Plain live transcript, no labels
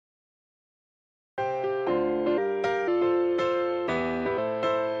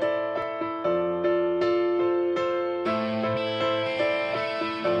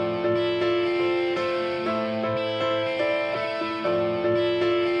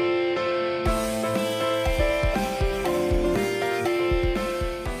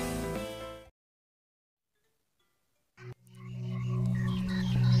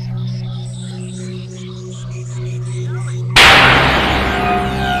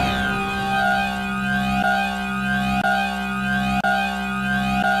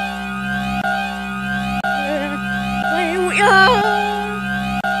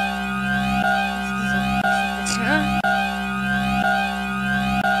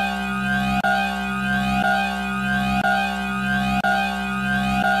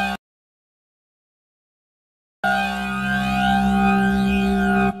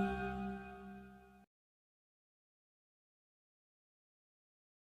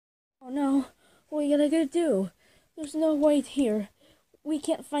Oh no, what are you gonna do? There's no way here. We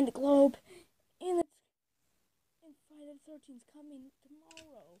can't find the globe, and Friday the 13th's coming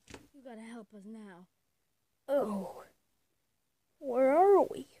tomorrow. You gotta help us now. Oh, where are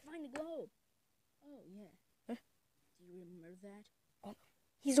we? Find the globe. Oh yeah. Huh? Do you remember that? Oh,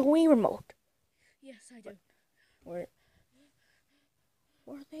 he's a Wii remote. Yes, I do. What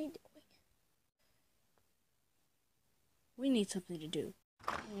are they doing? We need something to do.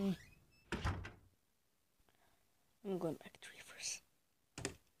 I'm going back to reverse.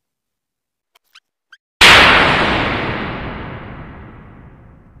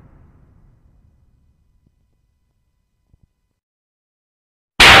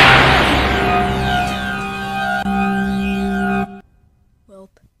 Well,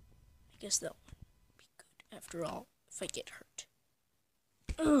 I guess that would be good after all if I get hurt.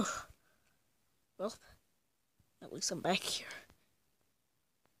 Ugh. Well, at least I'm back here.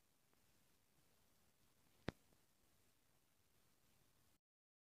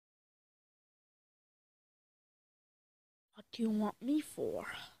 What do you want me for?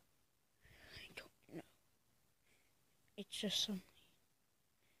 I don't know. It's just something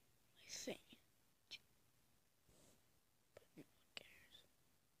I think. But no one cares.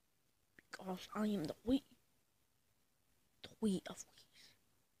 Because I am the Wii. The Wii of Wiis.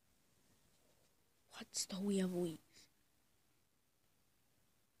 What's the Wii of Wiis?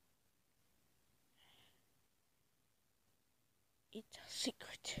 It's a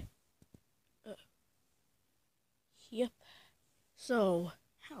secret. Yep. So,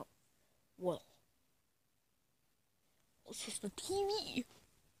 how? Well, it's just a TV.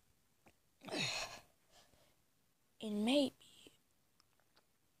 And maybe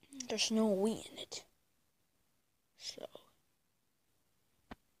there's no Wii in it. So,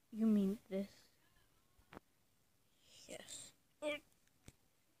 you mean this? Yes.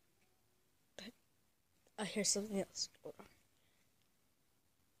 But I hear something else. Hold on.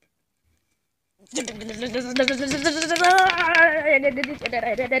 Turn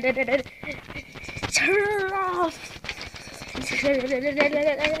it off!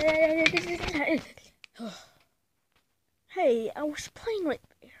 Hey, I was playing right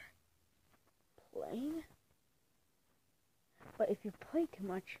there. Playing? But if you play too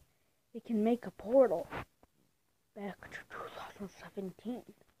much, it can make a portal back to 2017.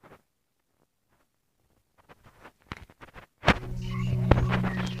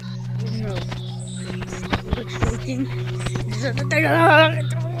 No.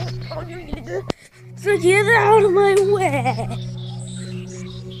 So get out of my way!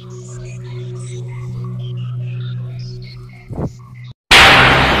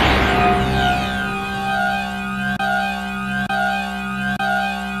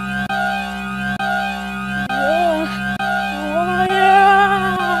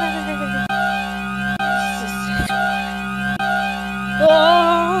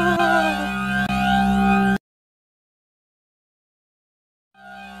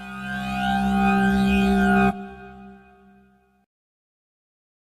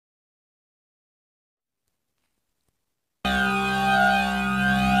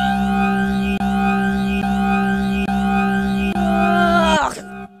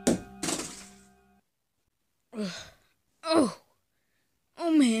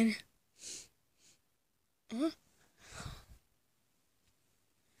 Oh man. Huh?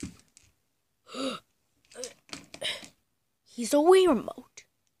 He's a Wii remote.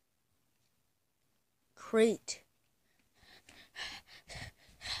 Great.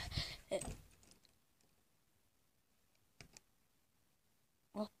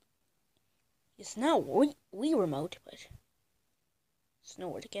 Well, it's not a Wii remote, but there's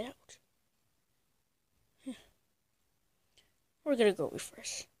nowhere to get out. We're gonna go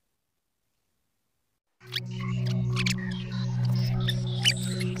reverse.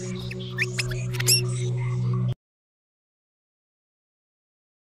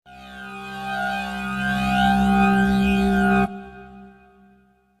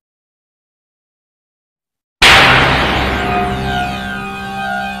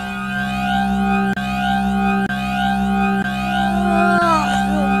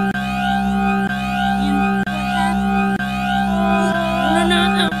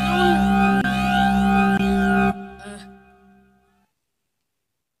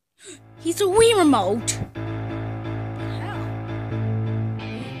 He's a Wii remote! How?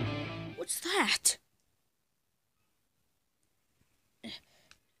 What's that?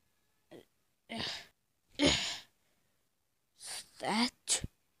 That?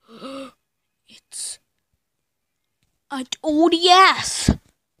 It's an ODS!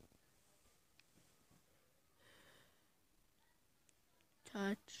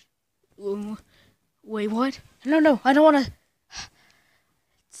 Touch Wait, what? No, I don't want to. It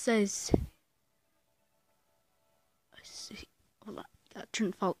says. I see. Hold on. Gotta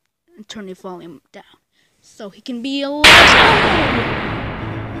turn the volume down so he can be alone.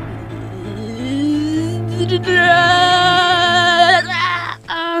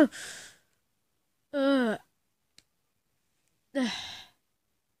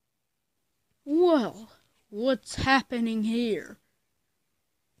 Well, what's happening here?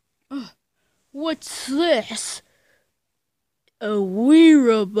 What's this? A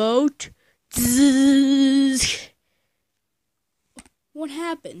Reupload? What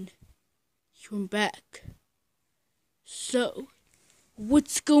happened? You're back. So,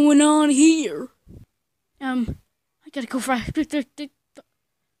 what's going on here? I gotta go fast. What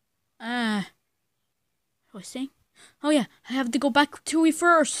was I saying? Oh yeah, I have to go back to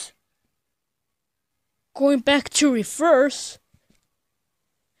reverse. Going back to reverse?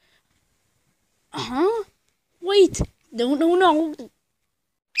 Wait! No.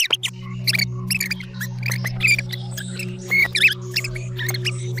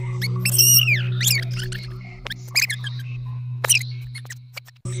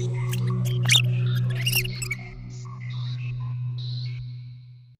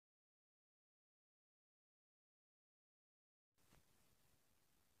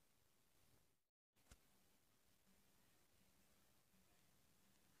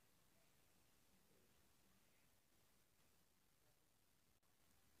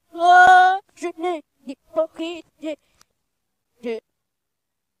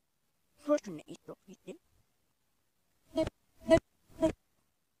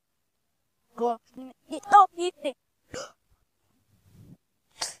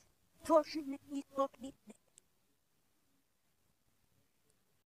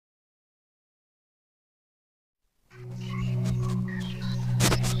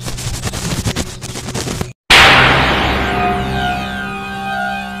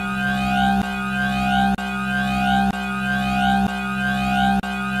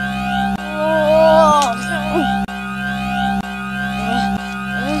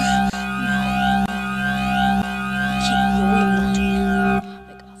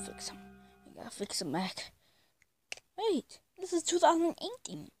 Fix him back. Wait, this is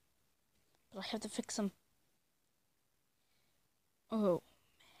 2018. But I have to fix him. Oh,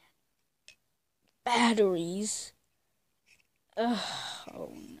 man. Batteries.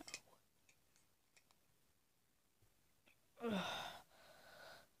 Oh no.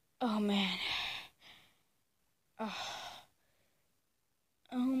 Oh man. Oh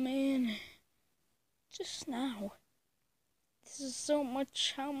man. Just now. This is so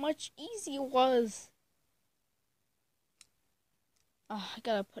much, how much easier it was. I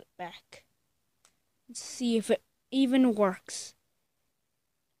gotta put it back. Let's see if it even works.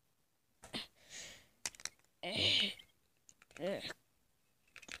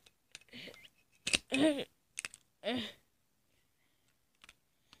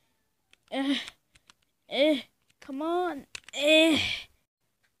 Come on.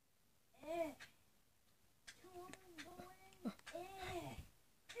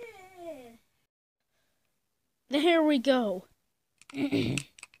 There we go. Come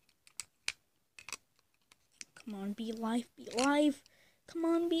on, be live, be live. Come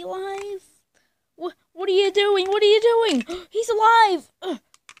on, be live. What are you doing? What are you doing? He's alive.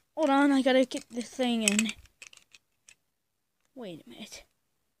 Hold on, I gotta get this thing in. Wait a minute.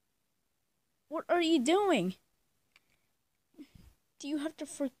 What are you doing? Do you have to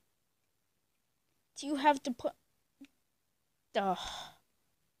put...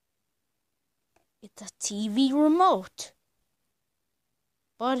 It's a TV remote.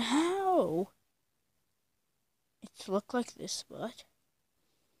 But how? It looks like this, but...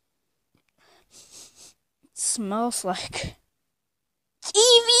 It smells like...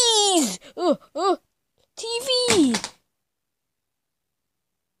 TVs! TV!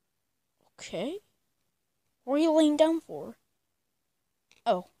 Okay. What are you laying down for?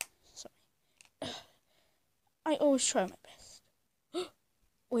 Oh, sorry. I always try my best.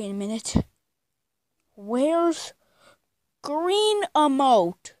 Wait a minute. Where's green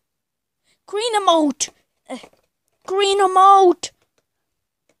emote? Green emote! Green emote!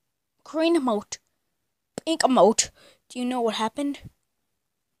 Green emote. Pink emote. Do you know what happened?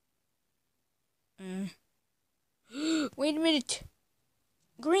 Wait a minute.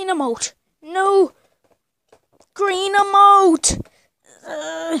 Green emote. No! Green emote!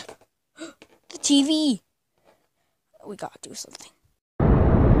 The TV. We gotta do something.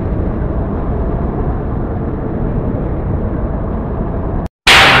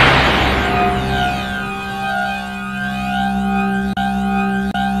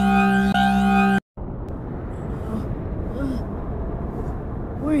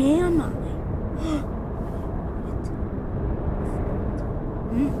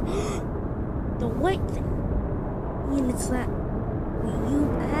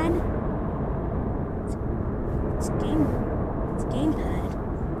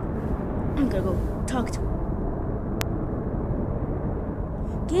 gotta go talk to him.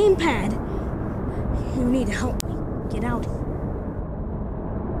 Gamepad! You need to help me get out. I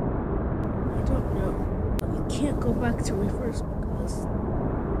don't know. You can't go back to reverse because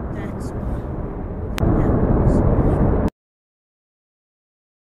that's what happens.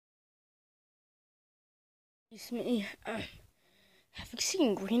 Excuse me. Have you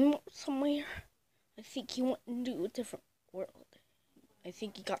seen Green somewhere? I think he went into a different world. I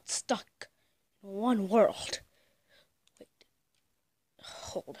think he got stuck in one world. Wait.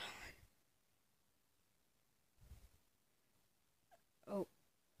 Hold on. Oh.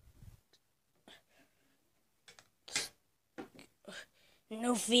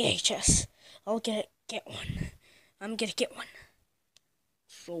 No VHS. I'll get one. I'm gonna get one.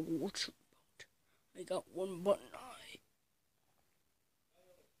 So what's your boat? I got one button eye.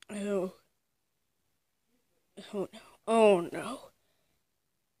 Oh. Oh no. Oh no.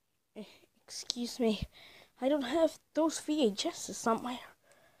 Excuse me. I don't have those VHSs somewhere.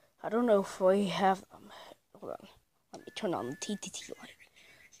 I don't know if we have them. Hold on. Let me turn on the TTT light.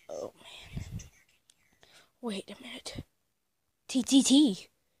 Oh man. Wait a minute. TTT.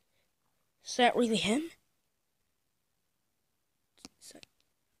 Is that really him?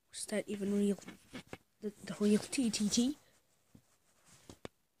 Is that even real? The real TTT?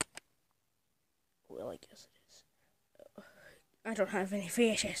 Well, I guess it is. I don't have any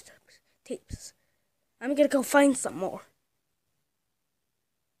VHS tapes. I'm gonna go find some more.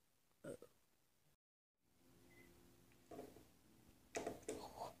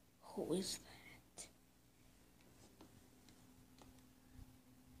 Who is that?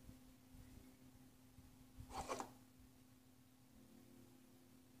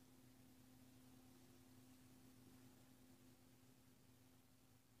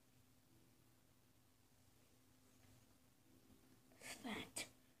 That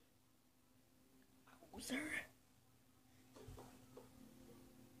Bowser?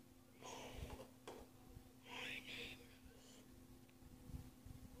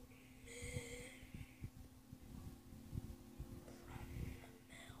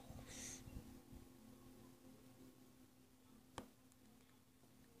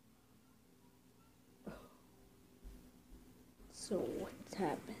 So what's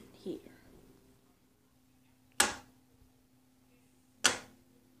happened here?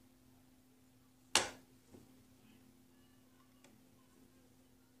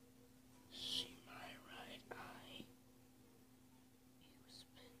 See my right eye. It's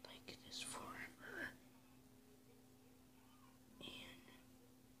been like this forever. And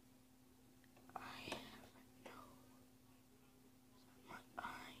I haven't known my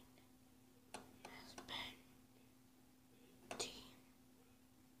eye has been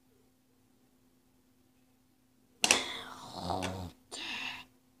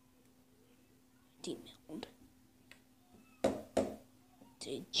demilled.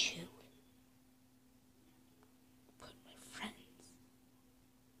 Did you put my friends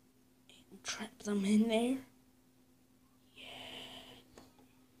and trap them in there? Yeah,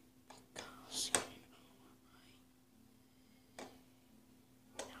 because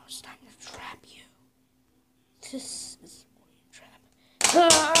now it's time to trap you. This is where you trap.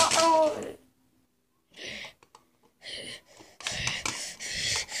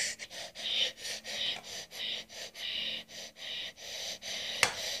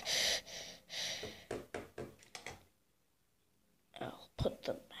 I'll put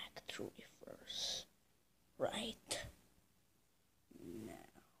them back through reverse right now.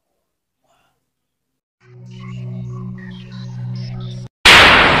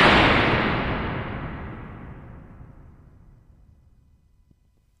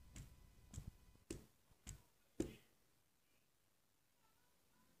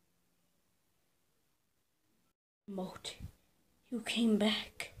 Moat, you came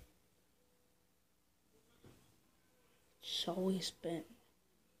back. It's always been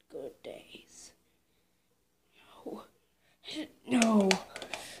good days. No.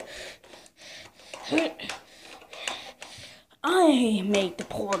 I made the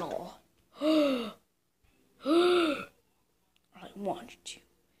portal. I wanted to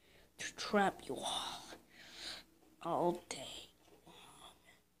trap you all day long.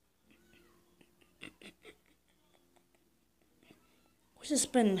 Was this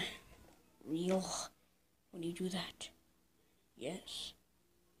been real when you do that? Yes.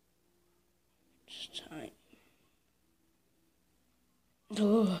 It's time.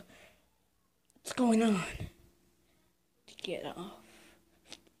 What's going on? To get off.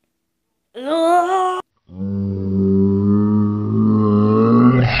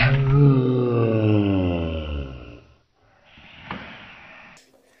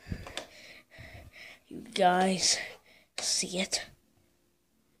 guys. See it?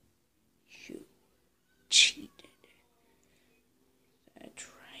 You cheated. That's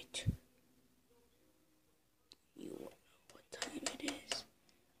right. You know what time it is.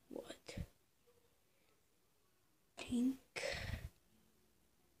 What? Pink?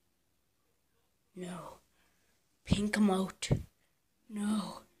 No. Pink 'em out.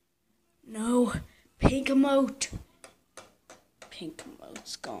 No. No. Pink 'em out. Pink 'em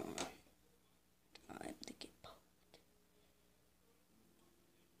out's gone. Time to get poked.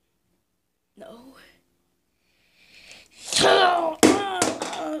 No.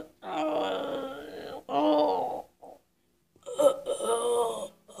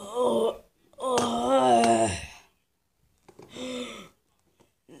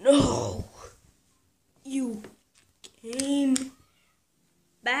 No. You came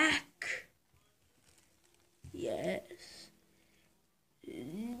back. Yes.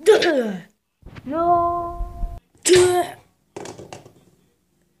 No.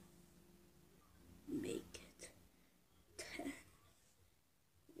 Make it 10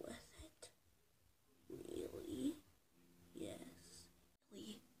 with it. Really? Yes.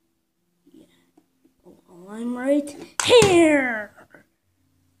 Really? Yeah. Oh, I'm right here.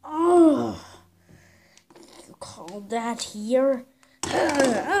 Oh. You call that here?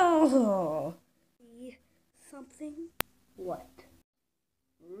 Oh. Something? What?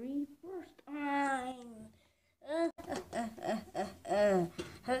 Reverse time.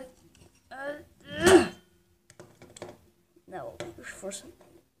 That will be for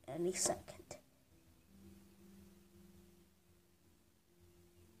any second.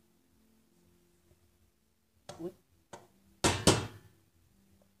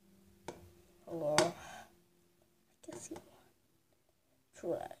 Hello. I guess you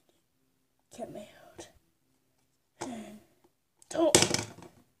tried. Get me out. Don't.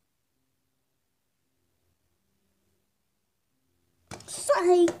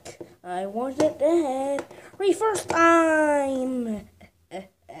 Psych! I wasn't dead. Reverse time!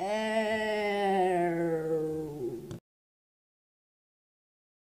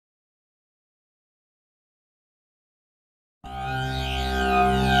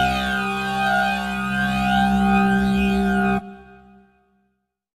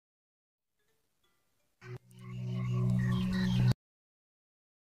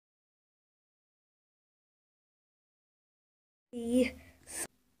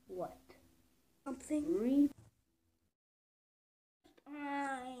 What? Something?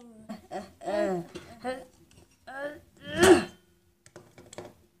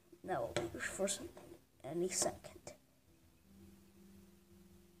 That will be for any second.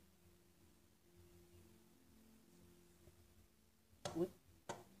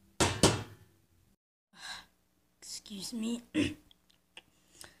 Excuse me.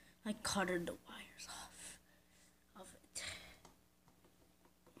 I cut the wires off of it.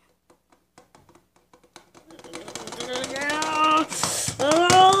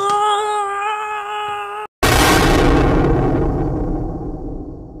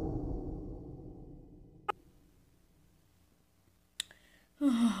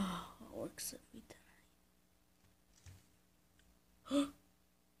 Works every time.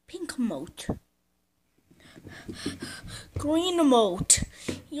 Pink moat. Green moat.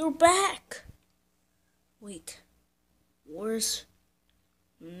 You're back. Wait. Where's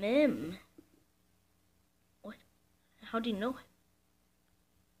Mim? What? How do you know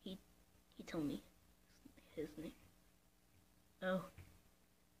it? He told me his name. Oh.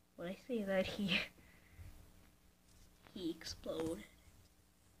 When I say that he exploded.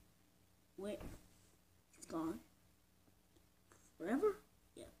 Wait. It's gone. Forever?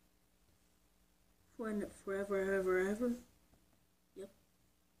 Yeah. Forever, ever. Yep.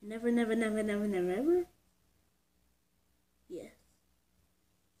 Never, ever. Yes.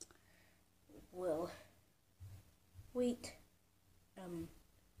 Well. Wait.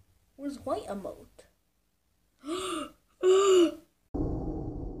 Where's white emote?